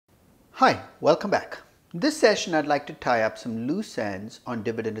Hi, welcome back. In this session, I'd like to tie up some loose ends on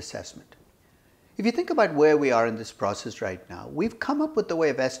dividend assessment. If you think about where we are in this process right now, we've come up with a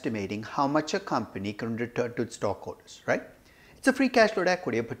way of estimating how much a company can return to its stockholders, right? It's a free cash flow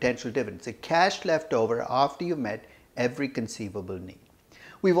equity of potential dividends, a cash left over after you've met every conceivable need.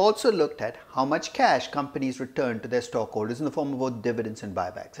 We've also looked at how much cash companies return to their stockholders in the form of both dividends and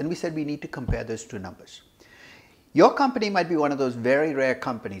buybacks, and we said we need to compare those two numbers. Your company might be one of those very rare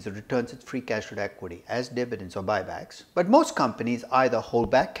companies that returns its free cash flow equity as dividends or buybacks, but most companies either hold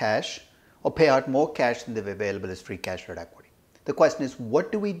back cash or pay out more cash than they've available as free cash flow equity. The question is,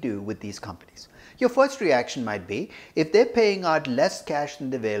 what do we do with these companies? Your first reaction might be, if they're paying out less cash than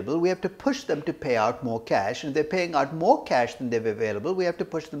they're available, we have to push them to pay out more cash, and if they're paying out more cash than they're available, we have to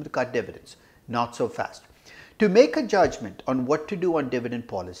push them to cut dividends. Not so fast. To make a judgment on what to do on dividend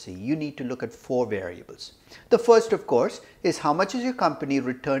policy, you need to look at four variables. The first, of course, is how much is your company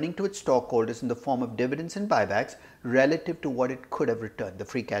returning to its stockholders in the form of dividends and buybacks relative to what it could have returned, the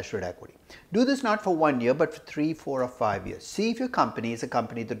free cash flow equity. Do this not for 1 year, but for 3, 4, or 5 years. See if your company is a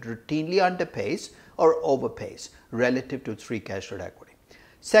company that routinely underpays or overpays relative to its free cash flow equity.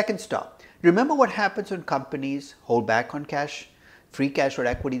 Second stop, remember what happens when companies hold back on cash? Free cash or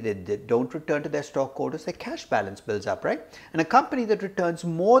equity that they don't return to their stockholders, their cash balance builds up, right? And a company that returns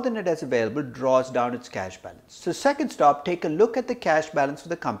more than it has available draws down its cash balance. So second stop, take a look at the cash balance of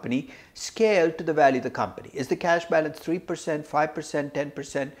the company scaled to the value of the company. Is the cash balance 3%, 5%,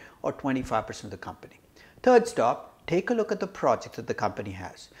 10%, or 25% of the company? Third stop, take a look at the projects that the company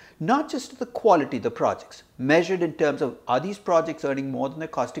has. Not just the quality of the projects, measured in terms of are these projects earning more than their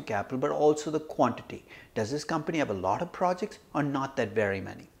cost of capital, but also the quantity. Does this company have a lot of projects or not that very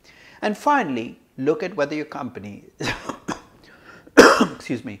many? And finally, look at whether your company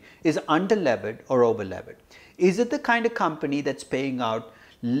is under-levered or over-levered. Is it the kind of company that's paying out,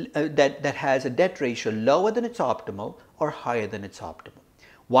 that has a debt ratio lower than its optimal or higher than its optimal?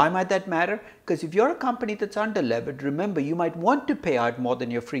 Why might that matter? Because if you're a company that's under-levered, remember you might want to pay out more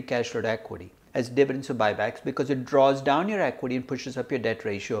than your free cash flow equity as dividends or buybacks because it draws down your equity and pushes up your debt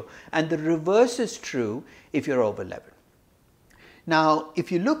ratio. And the reverse is true if you're over-levered. Now,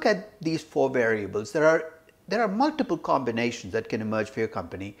 if you look at these four variables, there are multiple combinations that can emerge for your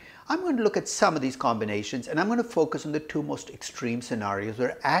company. I'm going to look at some of these combinations, and I'm going to focus on the two most extreme scenarios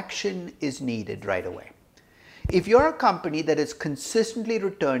where action is needed right away. If you're a company that is consistently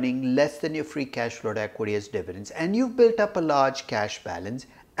returning less than your free cash flow equity as dividends, and you've built up a large cash balance,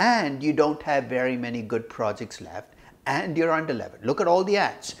 and you don't have very many good projects left, and you're under-levered. Look at all the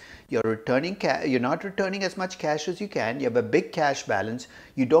ads. You're not returning as much cash as you can. You have a big cash balance.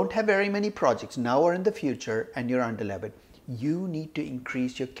 You don't have very many projects now or in the future, and you're under-levered. You need to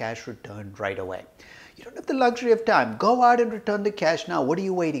increase your cash return right away. You don't have the luxury of time. Go out and return the cash now. What are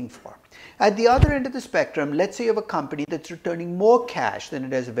you waiting for? At the other end of the spectrum, let's say you have a company that's returning more cash than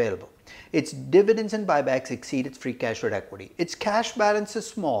it has available. Its dividends and buybacks exceed its free cash flow equity. Its cash balance is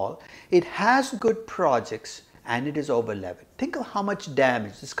small. It has good projects, and it is over-levered. Think of how much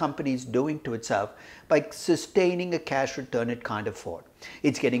damage this company is doing to itself by sustaining a cash return it can't afford.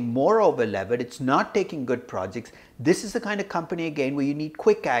 It's getting more over-levered. It's not taking good projects. This is the kind of company, again, where you need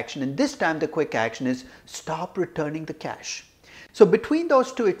quick action. And this time the quick action is stop returning the cash. So between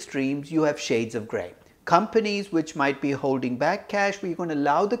those two extremes, you have shades of gray. Companies which might be holding back cash, where you're going to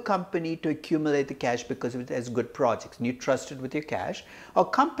allow the company to accumulate the cash because it has good projects and you trust it with your cash, or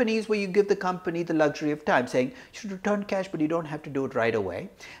companies where you give the company the luxury of time, saying you should return cash but you don't have to do it right away.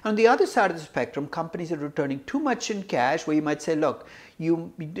 On the other side of the spectrum, companies are returning too much in cash, where you might say, look,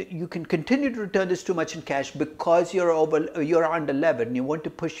 you can continue to return this too much in cash because you're under-levered and you want to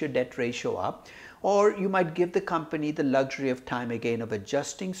push your debt ratio up. Or you might give the company the luxury of time, again, of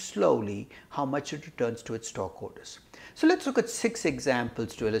adjusting slowly how much it returns to its stockholders. So let's look at 6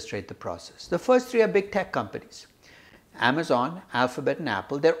 examples to illustrate the process. The first 3 are big tech companies. Amazon, Alphabet, and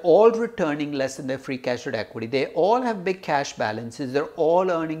Apple. They're all returning less than their free cash flow equity. They all have big cash balances. They're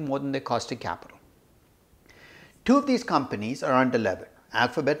all earning more than their cost of capital. 2 of these companies are under-levered,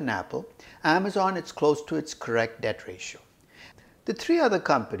 Alphabet and Apple. Amazon, it's close to its correct debt ratio. The 3 other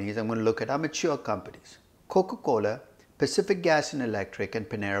companies I'm going to look at are mature companies: Coca Cola, Pacific Gas and Electric, and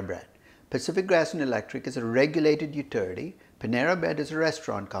Panera Bread. Pacific Gas and Electric is a regulated utility, Panera Bread is a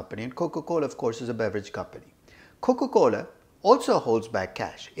restaurant company, and Coca Cola, of course, is a beverage company. Coca Cola also holds back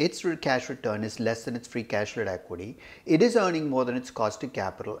cash. Its cash return is less than its free cash flow equity. It is earning more than its cost of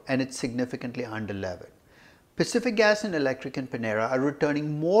capital, and it's significantly under-levered. Pacific Gas and Electric and Panera are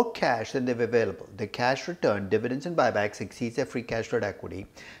returning more cash than they've available. Their cash return, dividends and buybacks exceeds their free cash flow to equity.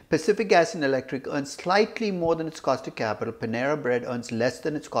 Pacific Gas and Electric earns slightly more than its cost of capital. Panera Bread earns less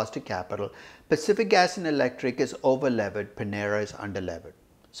than its cost of capital. Pacific Gas and Electric is over-levered. Panera is under-levered.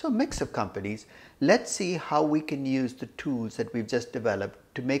 So a mix of companies. Let's see how we can use the tools that we've just developed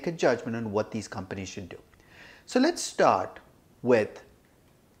to make a judgment on what these companies should do. So let's start with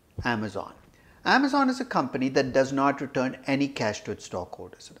Amazon. Amazon is a company that does not return any cash to its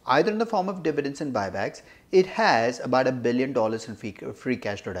stockholders. Either in the form of dividends and buybacks, it has about $1 billion in free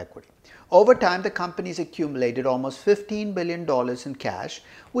cash to equity. Over time, the company has accumulated almost $15 billion in cash,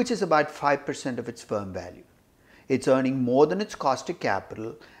 which is about 5% of its firm value. It's earning more than its cost of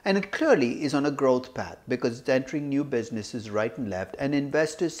capital, and it clearly is on a growth path because it's entering new businesses right and left, and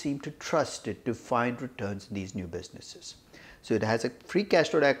investors seem to trust it to find returns in these new businesses. So it has a free cash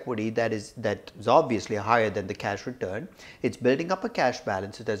flow to equity that is obviously higher than the cash return. It's building up a cash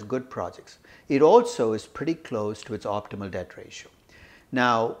balance. It has good projects. It also is pretty close to its optimal debt ratio.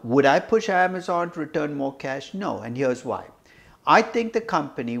 Now, would I push Amazon to return more cash? No, and here's why. I think the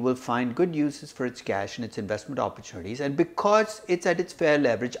company will find good uses for its cash and its investment opportunities, and because it's at its fair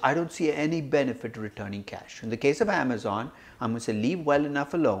leverage, I don't see any benefit to returning cash. In the case of Amazon, I'm going to say leave well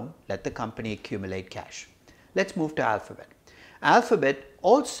enough alone, let the company accumulate cash. Let's move to Alphabet. Alphabet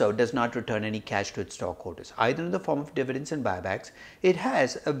also does not return any cash to its stockholders, either in the form of dividends and buybacks. It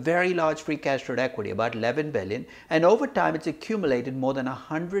has a very large free cash flow to equity, about $11 billion, and over time it's accumulated more than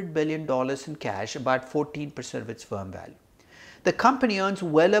 $100 billion in cash, about 14% of its firm value. The company earns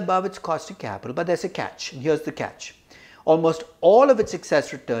well above its cost of capital, but there's a catch, and here's the catch. Almost all of its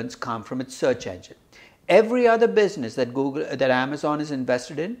excess returns come from its search engine. Every other business that Amazon is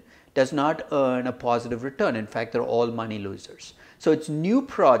invested in does not earn a positive return. In fact, they're all money losers. So its new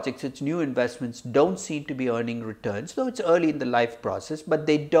projects, its new investments don't seem to be earning returns, though it's early in the life process, but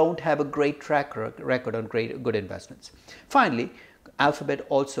they don't have a great track record on good investments. Finally, Alphabet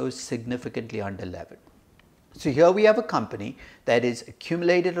also is significantly under-levered. So here we have a company that has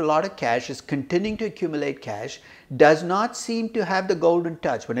accumulated a lot of cash, is continuing to accumulate cash, does not seem to have the golden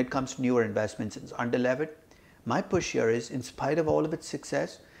touch when it comes to newer investments, it's under-levered. My push here is, in spite of all of its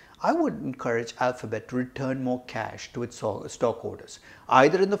success, I would encourage Alphabet to return more cash to its stockholders,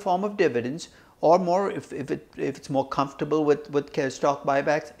 either in the form of dividends or more, if it's more comfortable with stock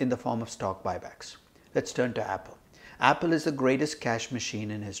buybacks, in the form of stock buybacks. Let's turn to Apple. Apple is the greatest cash machine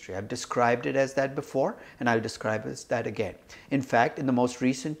in history. I've described it as that before, and I'll describe it as that again. In fact, in the most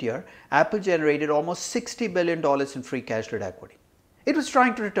recent year, Apple generated almost $60 billion in free cash to equity. It was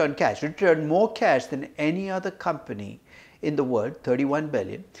trying to return cash. It returned more cash than any other company in the world, $31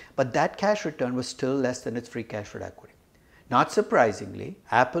 billion, but that cash return was still less than its free cash flow to equity. Not surprisingly,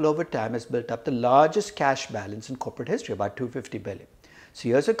 Apple over time has built up the largest cash balance in corporate history, about $250 billion. So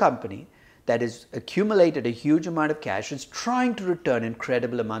here's a company that has accumulated a huge amount of cash, is trying to return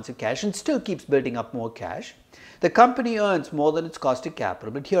incredible amounts of cash, and still keeps building up more cash. The company earns more than its cost of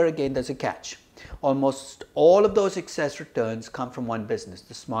capital, but here again there's a catch. Almost all of those excess returns come from one business,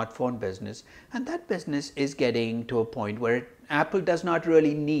 the smartphone business, and that business is getting to a point where Apple does not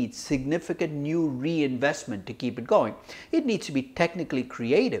really need significant new reinvestment to keep it going. It needs to be technically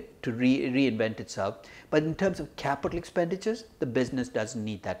creative to reinvent itself, but in terms of capital expenditures, the business doesn't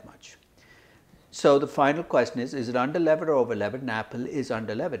need that much. So the final question is it under-levered or over-levered? And Apple is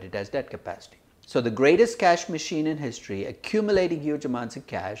under-levered. It has debt capacity. So the greatest cash machine in history, accumulating huge amounts of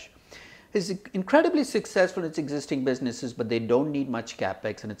cash, is incredibly successful in its existing businesses, but they don't need much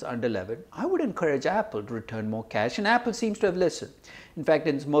capex and it's under-levered. I would encourage Apple to return more cash, and Apple seems to have listened. In fact,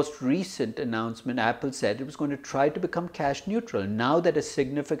 in its most recent announcement, Apple said it was going to try to become cash neutral. Now that a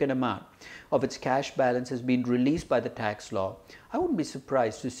significant amount of its cash balance has been released by the tax law, I wouldn't be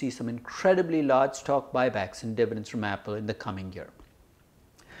surprised to see some incredibly large stock buybacks and dividends from Apple in the coming year.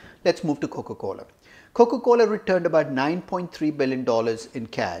 Let's move to Coca Cola. Coca Cola returned about $9.3 billion in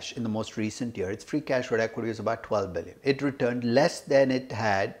cash in the most recent year. Its free cash flow to equity was about $12 billion. It returned less than it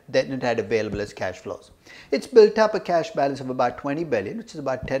had available as cash flows. It's built up a cash balance of about $20 billion, which is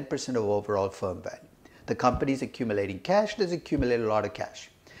about 10% of overall firm value. The company is accumulating cash. It has accumulated a lot of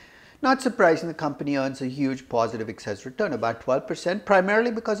cash. Not surprising, the company earns a huge positive excess return, about 12%,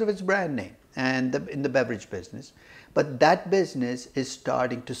 primarily because of its brand name and in the beverage business. But that business is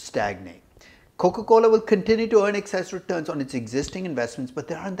starting to stagnate. Coca Cola will continue to earn excess returns on its existing investments, but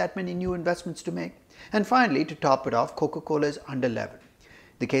there aren't that many new investments to make. And finally, to top it off, Coca Cola is under-levered.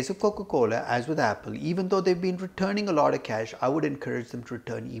 In the case of Coca Cola, as with Apple, even though they've been returning a lot of cash, I would encourage them to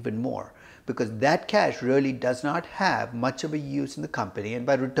return even more. because that cash really does not have much of a use in the company, and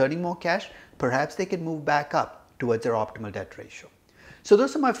by returning more cash, perhaps they can move back up towards their optimal debt ratio. So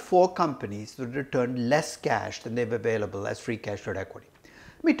those are my 4 companies that return less cash than they have available as free cash toward equity.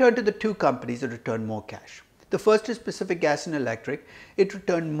 Let me turn to the 2 companies that return more cash. The first is Pacific Gas and Electric. It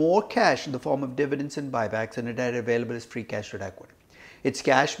returned more cash in the form of dividends and buybacks than it had available as free cash toward equity. Its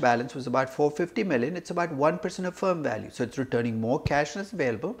cash balance was about $450 million. It's about 1% of firm value, so it's returning more cash than is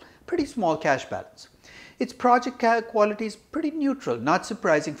available. Pretty small cash balance. Its project quality is pretty neutral, not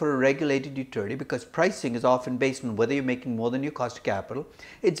surprising for a regulated utility because pricing is often based on whether you're making more than your cost of capital.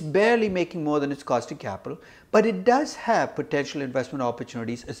 It's barely making more than its cost of capital, but it does have potential investment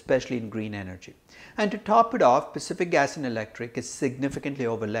opportunities, especially in green energy. And to top it off, Pacific Gas and Electric is significantly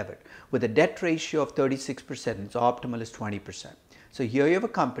over-levered, with a debt ratio of 36% and its optimal is 20%. So here you have a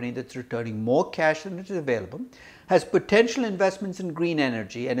company that's returning more cash than is available, has potential investments in green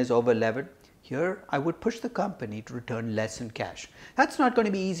energy, and is over-levered. Here, I would push the company to return less in cash. That's not going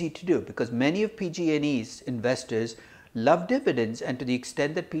to be easy to do because many of PG&E's investors love dividends, and to the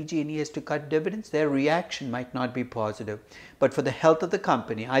extent that PG&E has to cut dividends, their reaction might not be positive. But for the health of the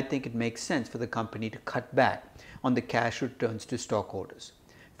company, I think it makes sense for the company to cut back on the cash returns to stockholders.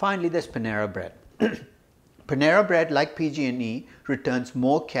 Finally, there's Panera Bread. Panera Bread, like PG&E, returns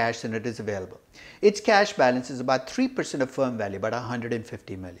more cash than it is available. Its cash balance is about 3% of firm value, about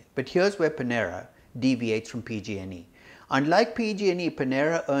 $150 million. But here's where Panera deviates from PG&E. Unlike PG&E,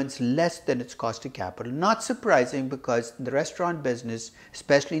 Panera earns less than its cost of capital. Not surprising because the restaurant business,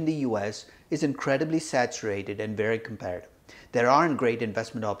 especially in the US, is incredibly saturated and very competitive. There aren't great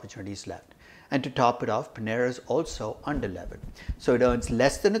investment opportunities left. And to top it off, Panera is also underlevered. So it earns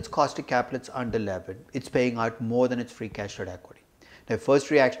less than its cost of capital, it's underlevered. It's paying out more than its free cash toward equity. Now,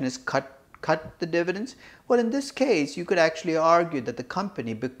 first reaction is cut the dividends. Well, in this case, you could actually argue that the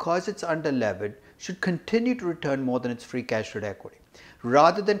company, because it's underlevered, should continue to return more than its free cash toward equity.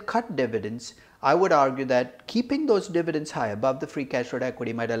 Rather than cut dividends, I would argue that keeping those dividends high above the free cash toward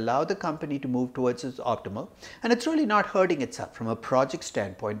equity might allow the company to move towards its optimal, and it's really not hurting itself from a project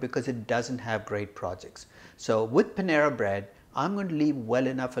standpoint because it doesn't have great projects. So with Panera Bread, I'm going to leave well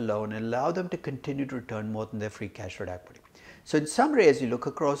enough alone and allow them to continue to return more than their free cash toward equity. So in summary, as you look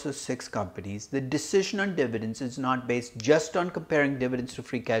across those 6 companies, the decision on dividends is not based just on comparing dividends to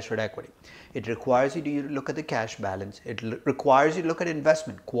free cash toward equity. It requires you to look at the cash balance. It requires you to look at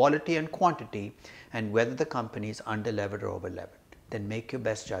investment quality and quantity and whether the company is underlevered or overlevered. Then make your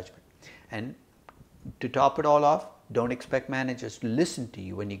best judgment. And to top it all off, don't expect managers to listen to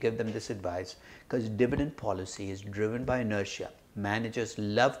you when you give them this advice because dividend policy is driven by inertia. Managers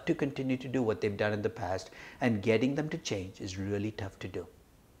love to continue to do what they've done in the past, and getting them to change is really tough to do.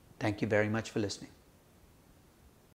 Thank you very much for listening.